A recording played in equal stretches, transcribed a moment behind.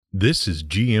This is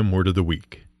GM Word of the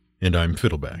Week, and I'm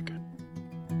Fiddleback.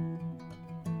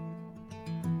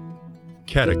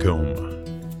 Catacomb.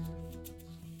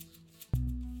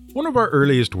 One of our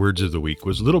earliest words of the week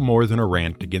was little more than a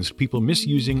rant against people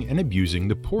misusing and abusing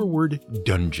the poor word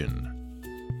dungeon.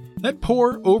 That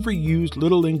poor, overused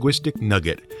little linguistic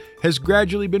nugget has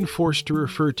gradually been forced to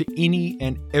refer to any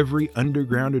and every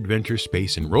underground adventure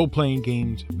space in role-playing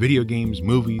games, video games,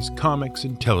 movies, comics,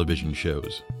 and television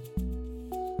shows.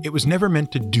 It was never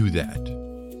meant to do that.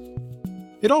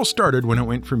 It all started when it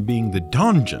went from being the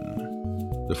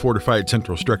donjon, the fortified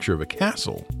central structure of a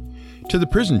castle, to the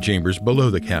prison chambers below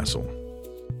the castle.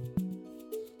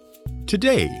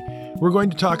 Today, we're going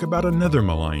to talk about another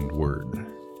maligned word.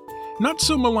 Not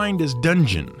so maligned as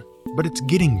dungeon, but it's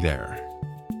getting there.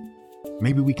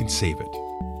 Maybe we can save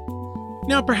it.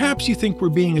 Now, perhaps you think we're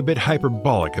being a bit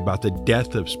hyperbolic about the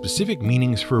death of specific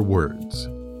meanings for words.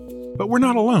 But we're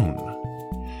not alone.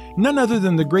 None other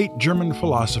than the great German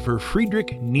philosopher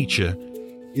Friedrich Nietzsche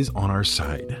is on our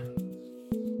side.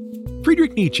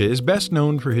 Friedrich Nietzsche is best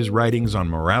known for his writings on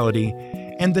morality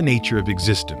and the nature of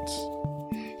existence.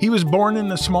 He was born in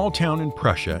a small town in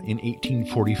Prussia in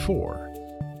 1844.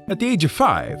 At the age of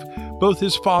 5, both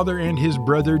his father and his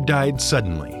brother died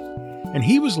suddenly, and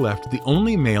he was left the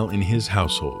only male in his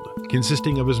household,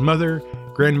 consisting of his mother,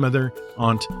 grandmother,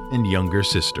 aunt, and younger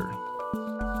sister.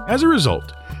 As a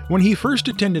result, when he first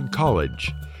attended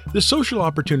college, the social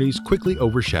opportunities quickly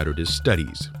overshadowed his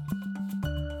studies.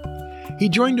 He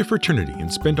joined a fraternity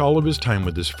and spent all of his time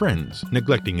with his friends,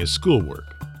 neglecting his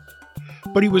schoolwork.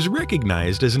 But he was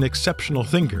recognized as an exceptional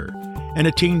thinker and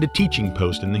attained a teaching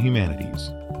post in the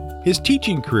humanities. His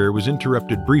teaching career was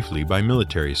interrupted briefly by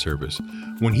military service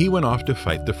when he went off to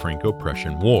fight the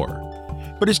Franco-Prussian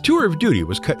War, but his tour of duty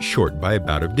was cut short by a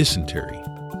bout of dysentery.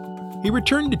 He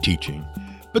returned to teaching,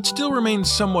 but still remained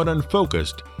somewhat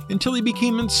unfocused until he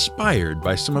became inspired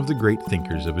by some of the great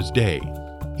thinkers of his day.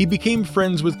 He became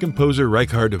friends with composer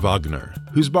Richard Wagner,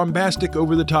 whose bombastic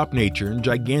over-the-top nature and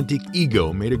gigantic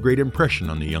ego made a great impression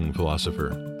on the young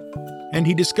philosopher. And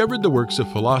he discovered the works of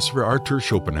philosopher Arthur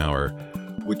Schopenhauer,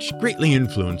 which greatly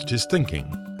influenced his thinking.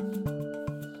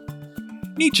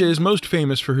 Nietzsche is most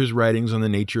famous for his writings on the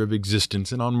nature of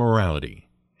existence and on morality.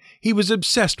 He was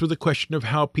obsessed with the question of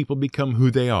how people become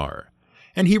who they are,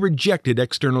 and he rejected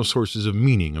external sources of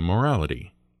meaning and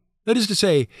morality. That is to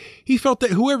say, he felt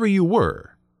that whoever you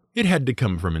were, it had to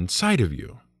come from inside of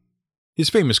you. His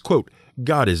famous quote,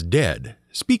 "God is dead,"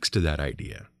 speaks to that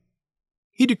idea.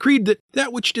 He decreed that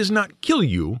that which does not kill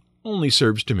you only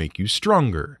serves to make you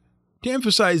stronger, to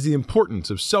emphasize the importance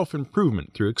of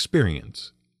self-improvement through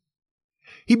experience.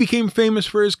 He became famous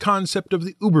for his concept of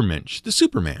the Übermensch, the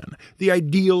Superman, the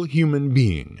ideal human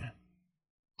being.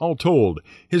 All told,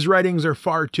 his writings are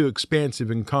far too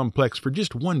expansive and complex for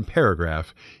just one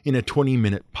paragraph in a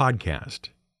 20-minute podcast.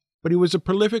 But he was a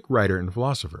prolific writer and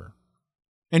philosopher.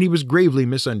 And he was gravely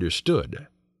misunderstood.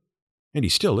 And he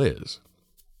still is.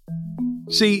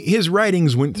 See, his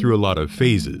writings went through a lot of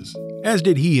phases, as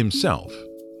did he himself.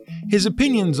 His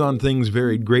opinions on things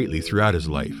varied greatly throughout his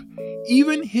life.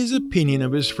 Even his opinion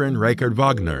of his friend Richard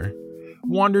Wagner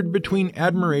wandered between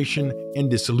admiration and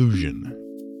disillusion.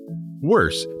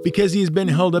 Worse, because he has been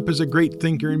held up as a great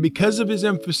thinker and because of his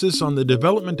emphasis on the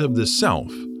development of the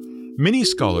self, many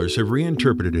scholars have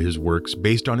reinterpreted his works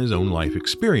based on his own life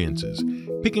experiences,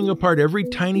 picking apart every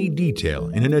tiny detail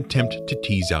in an attempt to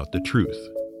tease out the truth.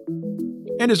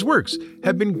 And his works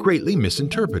have been greatly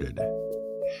misinterpreted.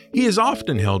 He is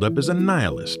often held up as a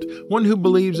nihilist, one who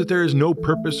believes that there is no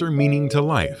purpose or meaning to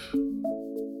life.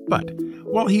 But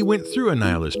while he went through a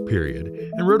nihilist period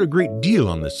and wrote a great deal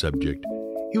on this subject,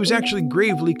 he was actually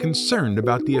gravely concerned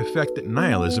about the effect that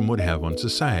nihilism would have on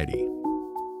society.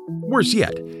 Worse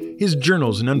yet, his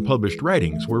journals and unpublished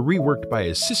writings were reworked by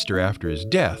his sister after his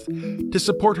death to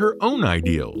support her own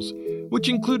ideals, which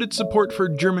included support for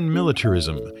German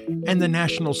militarism and the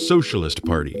National Socialist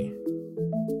Party.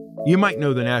 You might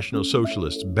know the National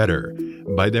Socialists better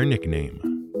by their nickname,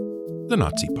 the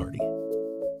Nazi Party.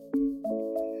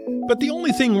 But the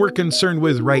only thing we're concerned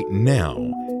with right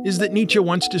now is that Nietzsche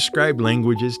once described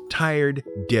language as tired,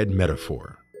 dead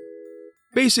metaphor.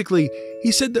 Basically,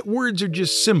 he said that words are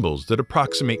just symbols that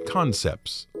approximate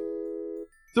concepts.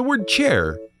 The word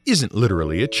chair isn't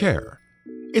literally a chair.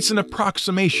 It's an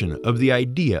approximation of the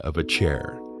idea of a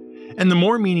chair. And the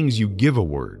more meanings you give a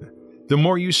word, the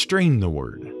more you strain the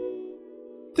word.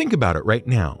 Think about it right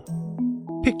now.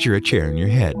 Picture a chair in your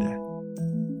head.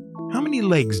 How many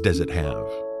legs does it have?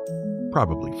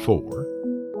 Probably 4.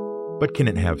 But can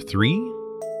it have 3?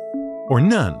 Or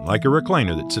none, like a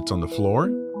recliner that sits on the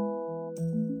floor?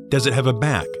 Does it have a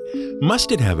back?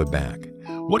 Must it have a back?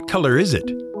 What color is it?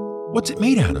 What's it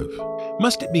made out of?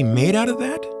 Must it be made out of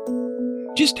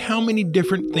that? Just how many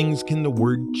different things can the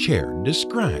word chair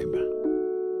describe?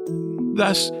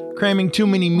 Thus, cramming too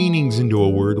many meanings into a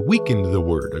word weakened the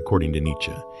word, according to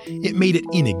Nietzsche. It made it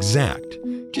inexact,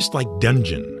 just like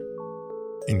dungeon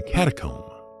and catacomb.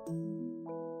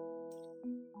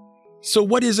 So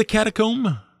what is a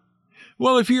catacomb?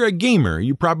 Well, if you're a gamer,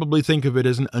 you probably think of it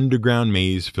as an underground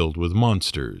maze filled with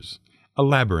monsters, a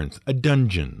labyrinth, a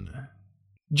dungeon.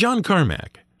 John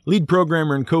Carmack, lead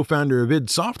programmer and co-founder of id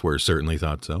Software, certainly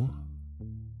thought so.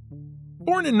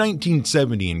 Born in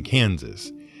 1970 in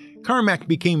Kansas, Carmack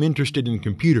became interested in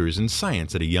computers and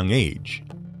science at a young age.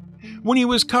 When he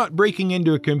was caught breaking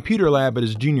into a computer lab at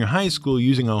his junior high school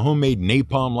using a homemade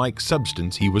napalm-like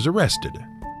substance, he was arrested.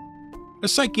 A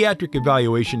psychiatric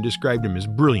evaluation described him as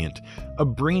brilliant, a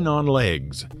brain on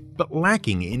legs, but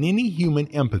lacking in any human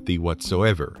empathy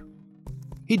whatsoever.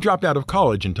 He dropped out of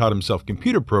college and taught himself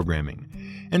computer programming,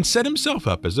 and set himself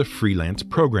up as a freelance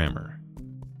programmer.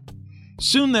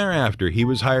 Soon thereafter, he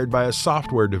was hired by a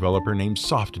software developer named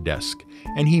Softdesk,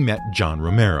 and he met John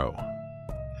Romero.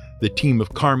 The team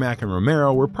of Carmack and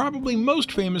Romero were probably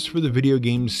most famous for the video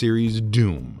game series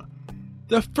Doom,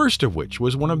 the first of which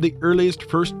was one of the earliest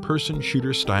first-person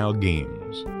shooter-style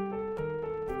games.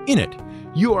 In it,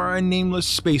 you are a nameless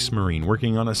space marine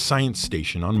working on a science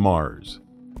station on Mars.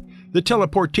 The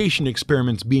teleportation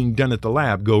experiments being done at the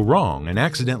lab go wrong and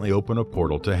accidentally open a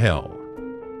portal to Hell.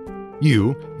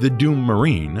 You, the Doom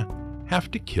Marine, have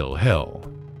to kill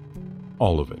Hell.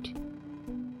 All of it.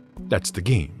 That's the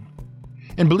game.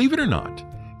 And believe it or not,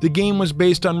 the game was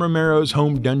based on Romero's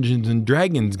home Dungeons &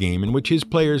 Dragons game in which his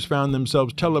players found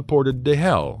themselves teleported to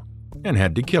Hell and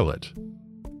had to kill it.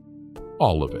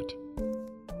 All of it.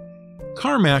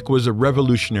 Carmack was a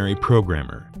revolutionary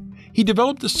programmer. He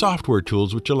developed the software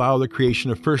tools which allow the creation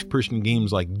of first-person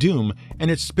games like Doom and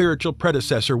its spiritual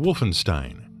predecessor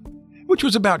Wolfenstein, which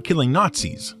was about killing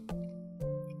Nazis.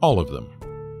 All of them.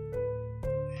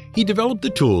 He developed the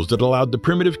tools that allowed the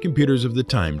primitive computers of the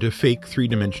time to fake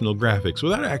three-dimensional graphics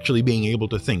without actually being able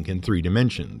to think in 3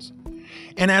 dimensions.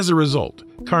 And as a result,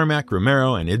 Carmack,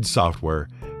 Romero, and id Software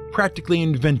practically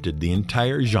invented the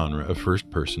entire genre of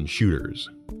first-person shooters.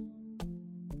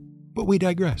 But we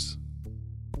digress.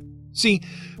 See,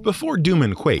 before Doom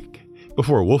and Quake,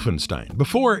 before Wolfenstein,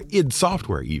 before id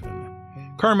Software even,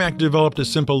 Carmack developed a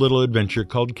simple little adventure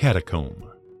called Catacomb.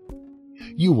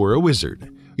 You were a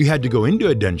wizard. You had to go into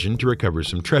a dungeon to recover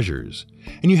some treasures,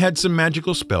 and you had some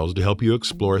magical spells to help you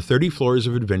explore 30 floors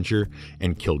of adventure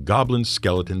and kill goblins,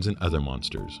 skeletons, and other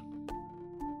monsters.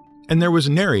 And there was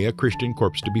nary a Christian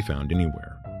corpse to be found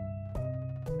anywhere.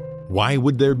 Why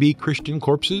would there be Christian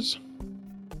corpses?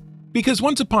 Because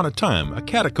once upon a time, a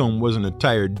catacomb wasn't a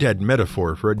tired, dead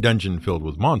metaphor for a dungeon filled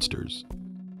with monsters.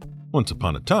 Once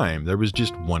upon a time, there was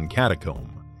just one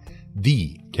catacomb.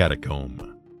 The catacomb.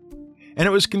 And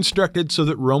it was constructed so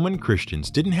that Roman Christians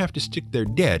didn't have to stick their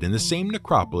dead in the same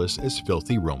necropolis as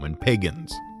filthy Roman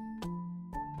pagans.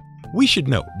 We should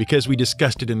note, because we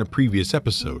discussed it in a previous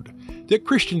episode, that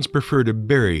Christians prefer to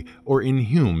bury or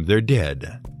inhume their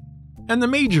dead. And the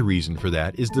major reason for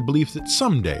that is the belief that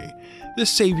someday, the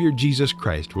Savior Jesus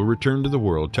Christ will return to the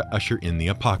world to usher in the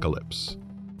apocalypse.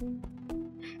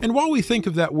 And while we think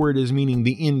of that word as meaning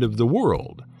the end of the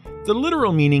world, the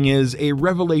literal meaning is a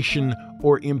revelation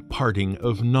or imparting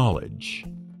of knowledge.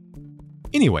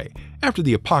 Anyway, after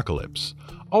the apocalypse,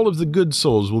 all of the good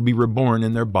souls will be reborn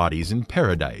in their bodies in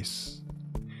paradise.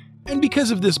 And because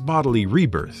of this bodily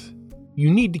rebirth, you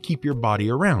need to keep your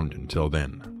body around until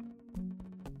then.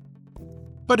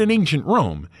 But in ancient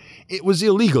Rome, it was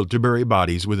illegal to bury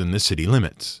bodies within the city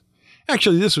limits.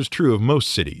 Actually, this was true of most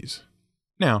cities.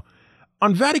 Now,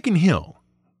 on Vatican Hill,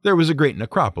 there was a great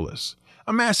necropolis,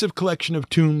 a massive collection of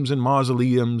tombs and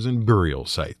mausoleums and burial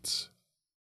sites.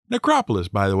 Necropolis,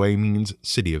 by the way, means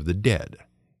city of the dead.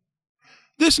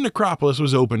 This necropolis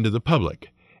was open to the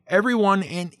public. Everyone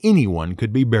and anyone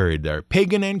could be buried there,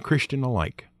 pagan and Christian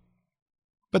alike.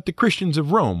 But the Christians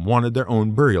of Rome wanted their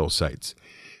own burial sites.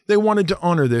 They wanted to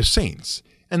honor their saints,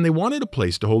 and they wanted a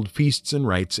place to hold feasts and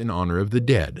rites in honor of the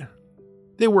dead.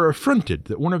 They were affronted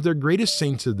that one of their greatest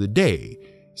saints of the day,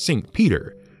 St.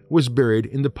 Peter, was buried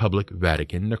in the public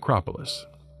Vatican necropolis.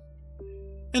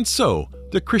 And so,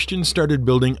 the Christians started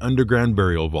building underground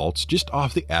burial vaults just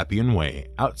off the Appian Way,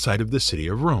 outside of the city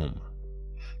of Rome.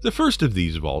 The first of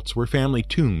these vaults were family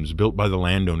tombs built by the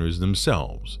landowners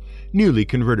themselves. Newly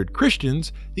converted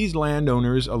Christians, these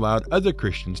landowners allowed other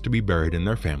Christians to be buried in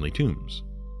their family tombs.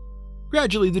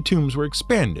 Gradually, the tombs were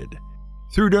expanded.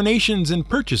 Through donations and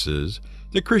purchases,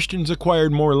 The Christians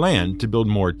acquired more land to build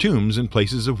more tombs and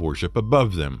places of worship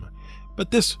above them,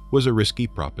 but this was a risky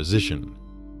proposition.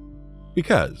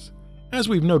 Because, as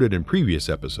we've noted in previous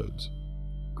episodes,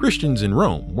 Christians in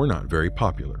Rome were not very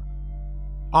popular.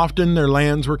 Often their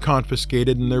lands were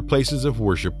confiscated and their places of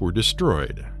worship were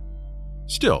destroyed.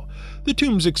 Still, the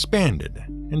tombs expanded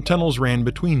and tunnels ran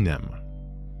between them.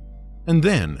 And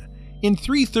then, in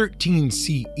 313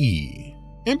 CE,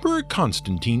 Emperor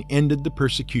Constantine ended the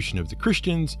persecution of the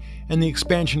Christians, and the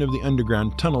expansion of the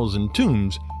underground tunnels and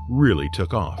tombs really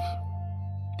took off.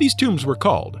 These tombs were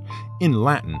called, in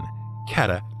Latin,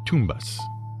 cata tumbas,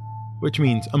 which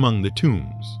means among the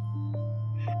tombs,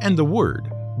 and the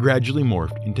word gradually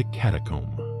morphed into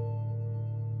catacomb.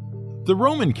 The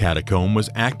Roman catacomb was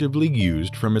actively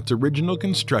used from its original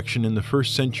construction in the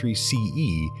 1st century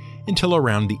CE until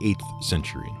around the 8th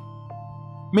century.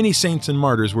 Many saints and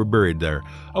martyrs were buried there,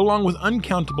 along with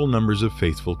uncountable numbers of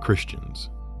faithful Christians.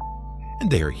 And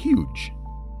they are huge.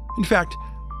 In fact,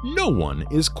 no one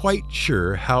is quite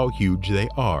sure how huge they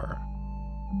are.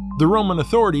 The Roman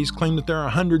authorities claim that there are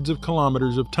hundreds of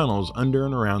kilometers of tunnels under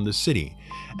and around the city,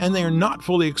 and they are not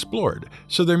fully explored,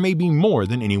 so there may be more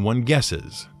than anyone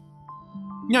guesses.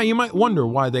 Now you might wonder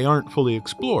why they aren't fully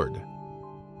explored.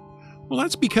 Well,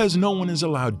 that's because no one is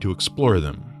allowed to explore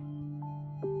them.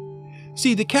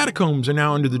 See, the catacombs are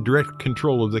now under the direct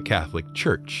control of the Catholic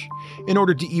Church. In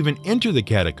order to even enter the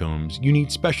catacombs, you need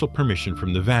special permission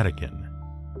from the Vatican.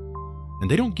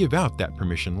 And they don't give out that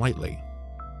permission lightly.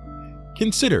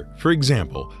 Consider, for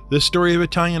example, the story of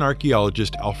Italian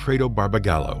archaeologist Alfredo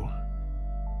Barbagallo.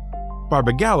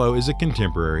 Barbagallo is a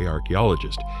contemporary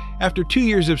archaeologist. After 2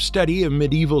 years of study of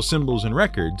medieval symbols and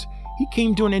records, he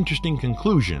came to an interesting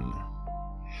conclusion.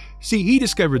 See, he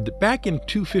discovered that back in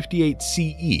 258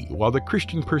 CE, while the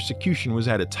Christian persecution was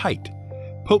at its height,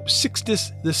 Pope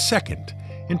Sixtus II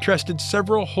entrusted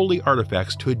several holy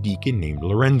artifacts to a deacon named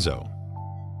Lorenzo.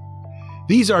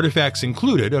 These artifacts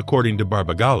included, according to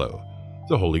Barbagallo,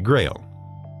 the Holy Grail.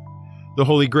 The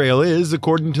Holy Grail is,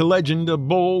 according to legend, a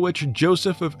bowl which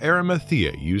Joseph of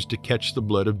Arimathea used to catch the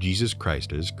blood of Jesus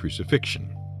Christ at his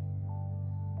crucifixion.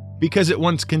 Because it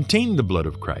once contained the blood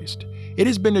of Christ, it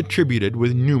has been attributed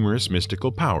with numerous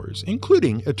mystical powers,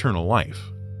 including eternal life.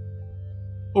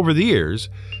 Over the years,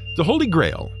 the Holy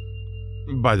Grail,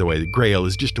 by the way, the Grail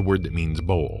is just a word that means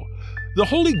bowl, the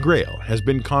Holy Grail has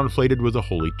been conflated with the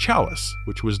Holy Chalice,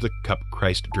 which was the cup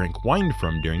Christ drank wine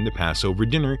from during the Passover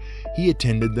dinner he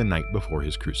attended the night before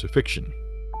his crucifixion.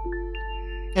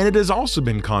 And it has also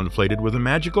been conflated with a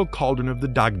magical cauldron of the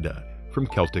Dagda from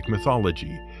Celtic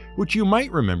mythology, which you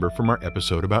might remember from our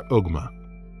episode about Ogma.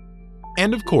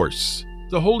 And of course,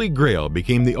 the Holy Grail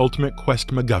became the ultimate quest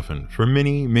MacGuffin for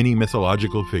many, many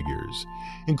mythological figures,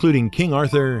 including King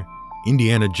Arthur,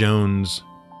 Indiana Jones,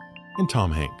 and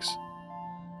Tom Hanks.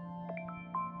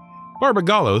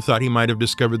 Barbagallo thought he might have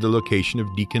discovered the location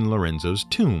of Deacon Lorenzo's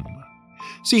tomb.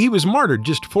 See, he was martyred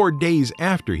just 4 days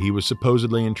after he was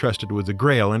supposedly entrusted with the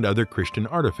Grail and other Christian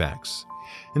artifacts,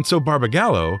 and so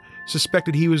Barbagallo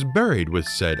suspected he was buried with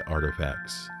said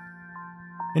artifacts.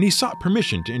 And he sought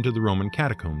permission to enter the Roman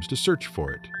catacombs to search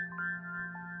for it.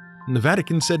 And the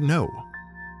Vatican said no.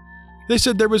 They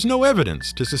said there was no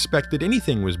evidence to suspect that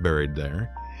anything was buried there,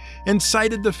 and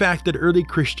cited the fact that early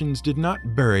Christians did not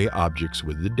bury objects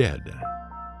with the dead.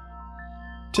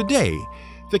 Today,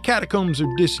 the catacombs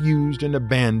are disused and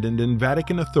abandoned, and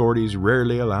Vatican authorities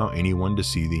rarely allow anyone to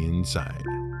see the inside.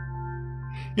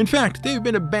 In fact, they've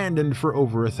been abandoned for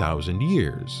over 1,000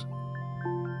 years.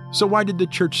 So why did the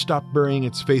Church stop burying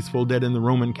its faithful dead in the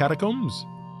Roman catacombs?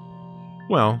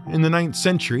 Well, in the 9th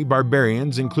century,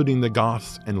 barbarians, including the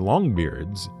Goths and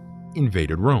Longbeards,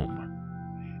 invaded Rome.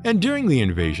 And during the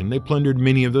invasion, they plundered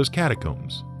many of those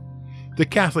catacombs. The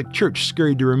Catholic Church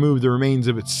scurried to remove the remains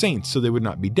of its saints so they would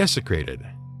not be desecrated.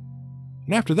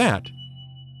 And after that,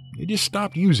 they just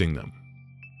stopped using them.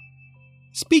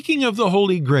 Speaking of the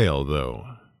Holy Grail, though,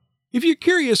 if you're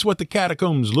curious what the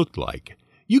catacombs looked like,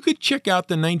 you could check out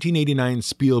the 1989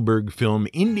 Spielberg film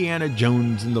Indiana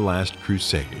Jones and the Last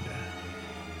Crusade.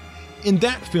 In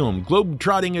that film,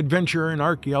 globe-trotting adventurer and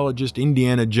archaeologist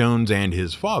Indiana Jones and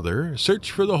his father search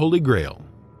for the Holy Grail.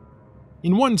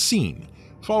 In one scene,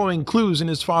 following clues in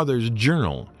his father's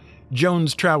journal,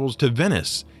 Jones travels to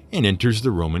Venice and enters the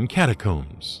Roman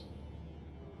catacombs.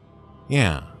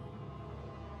 Yeah,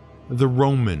 the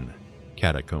Roman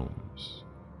catacombs.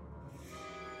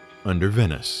 Under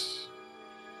Venice.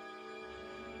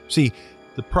 See,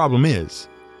 the problem is,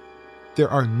 there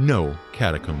are no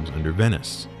catacombs under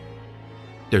Venice.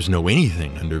 There's no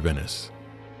anything under Venice,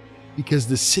 because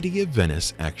the city of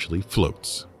Venice actually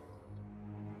floats.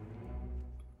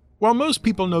 While most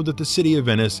people know that the city of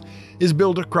Venice is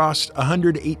built across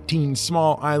 118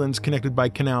 small islands connected by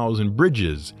canals and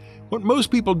bridges, what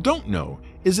most people don't know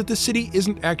is that the city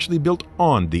isn't actually built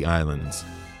on the islands.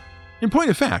 In point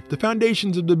of fact, the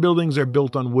foundations of the buildings are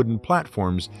built on wooden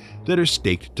platforms that are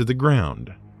staked to the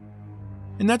ground.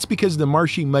 And that's because the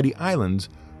marshy, muddy islands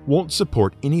won't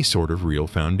support any sort of real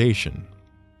foundation.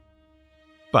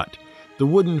 But the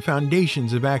wooden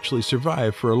foundations have actually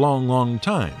survived for a long, long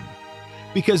time.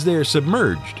 Because they are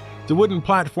submerged, the wooden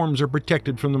platforms are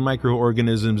protected from the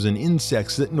microorganisms and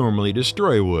insects that normally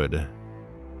destroy wood.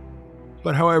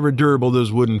 But however durable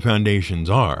those wooden foundations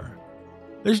are,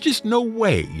 there's just no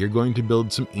way you're going to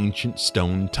build some ancient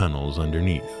stone tunnels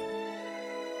underneath.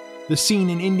 The scene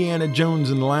in Indiana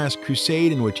Jones and the Last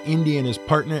Crusade, in which Indy and his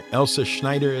partner Elsa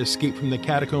Schneider escape from the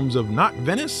catacombs of not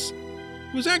Venice,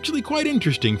 was actually quite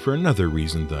interesting for another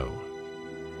reason, though.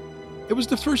 It was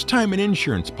the first time an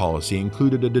insurance policy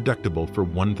included a deductible for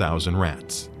 1,000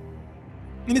 rats.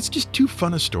 And it's just too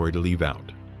fun a story to leave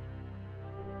out.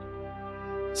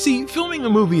 See, filming a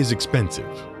movie is expensive.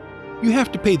 You have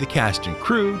to pay the cast and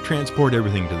crew, transport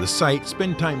everything to the site,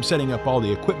 spend time setting up all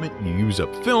the equipment, you use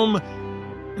up film,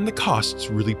 and the costs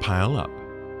really pile up.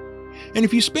 And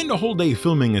if you spend a whole day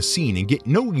filming a scene and get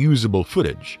no usable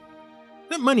footage,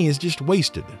 that money is just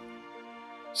wasted.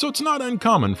 So it's not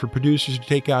uncommon for producers to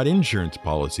take out insurance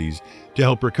policies to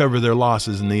help recover their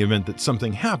losses in the event that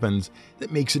something happens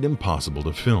that makes it impossible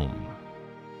to film.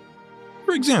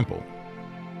 For example,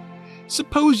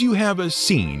 suppose you have a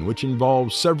scene which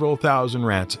involves several thousand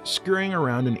rats scurrying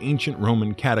around an ancient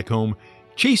Roman catacomb,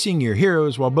 chasing your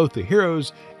heroes while both the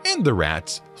heroes and the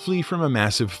rats flee from a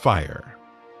massive fire.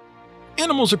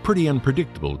 Animals are pretty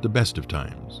unpredictable at the best of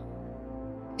times.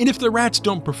 And if the rats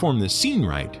don't perform the scene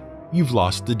right, you've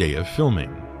lost the day of filming.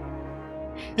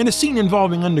 And a scene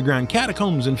involving underground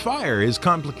catacombs and fire is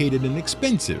complicated and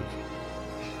expensive.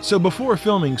 So before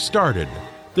filming started,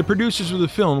 the producers of the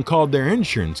film called their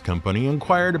insurance company and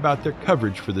inquired about their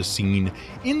coverage for the scene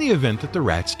in the event that the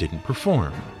rats didn't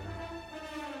perform.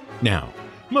 Now,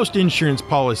 most insurance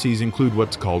policies include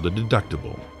what's called a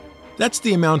deductible. That's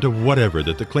the amount of whatever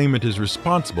that the claimant is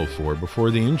responsible for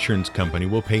before the insurance company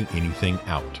will pay anything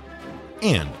out.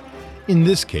 And, in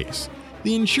this case,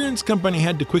 the insurance company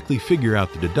had to quickly figure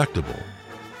out the deductible.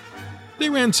 They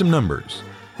ran some numbers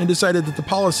and decided that the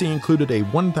policy included a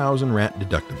 1,000 rat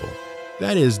deductible.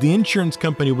 That is, the insurance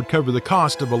company would cover the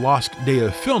cost of a lost day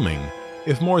of filming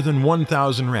if more than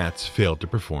 1,000 rats failed to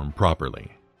perform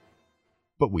properly.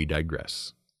 But we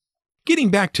digress.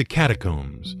 Getting back to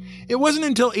catacombs, it wasn't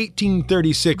until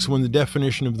 1836 when the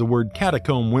definition of the word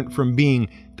catacomb went from being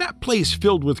that place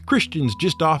filled with Christians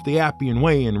just off the Appian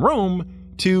Way in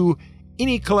Rome to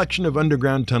any collection of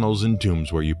underground tunnels and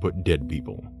tombs where you put dead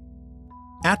people.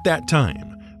 At that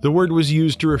time, the word was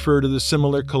used to refer to the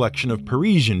similar collection of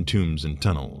Parisian tombs and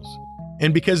tunnels.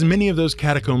 And because many of those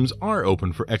catacombs are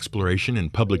open for exploration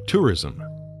and public tourism,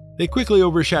 they quickly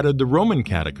overshadowed the Roman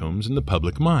catacombs in the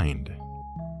public mind.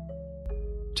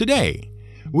 Today,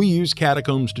 we use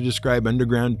catacombs to describe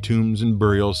underground tombs and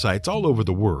burial sites all over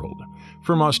the world,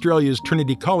 from Australia's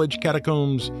Trinity College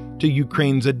catacombs to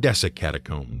Ukraine's Odessa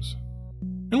catacombs.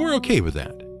 And we're okay with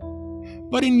that.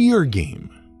 But in your game,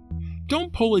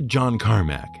 don't pull a John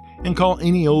Carmack and call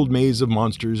any old maze of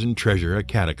monsters and treasure a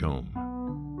catacomb.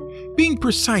 Being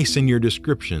precise in your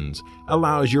descriptions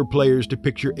allows your players to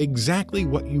picture exactly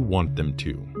what you want them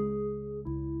to.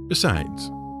 Besides,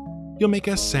 you'll make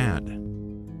us sad.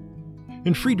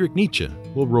 And Friedrich Nietzsche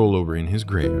will roll over in his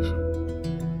grave.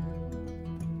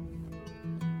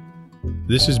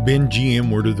 This has been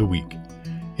GM Word of the Week.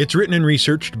 It's written and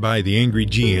researched by The Angry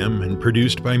GM and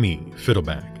produced by me,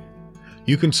 Fiddleback.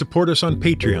 You can support us on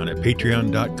Patreon at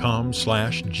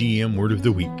patreon.com/GM Word of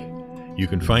the Week. You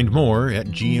can find more at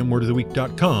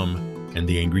gmwordoftheweek.com and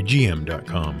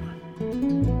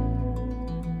theangrygm.com.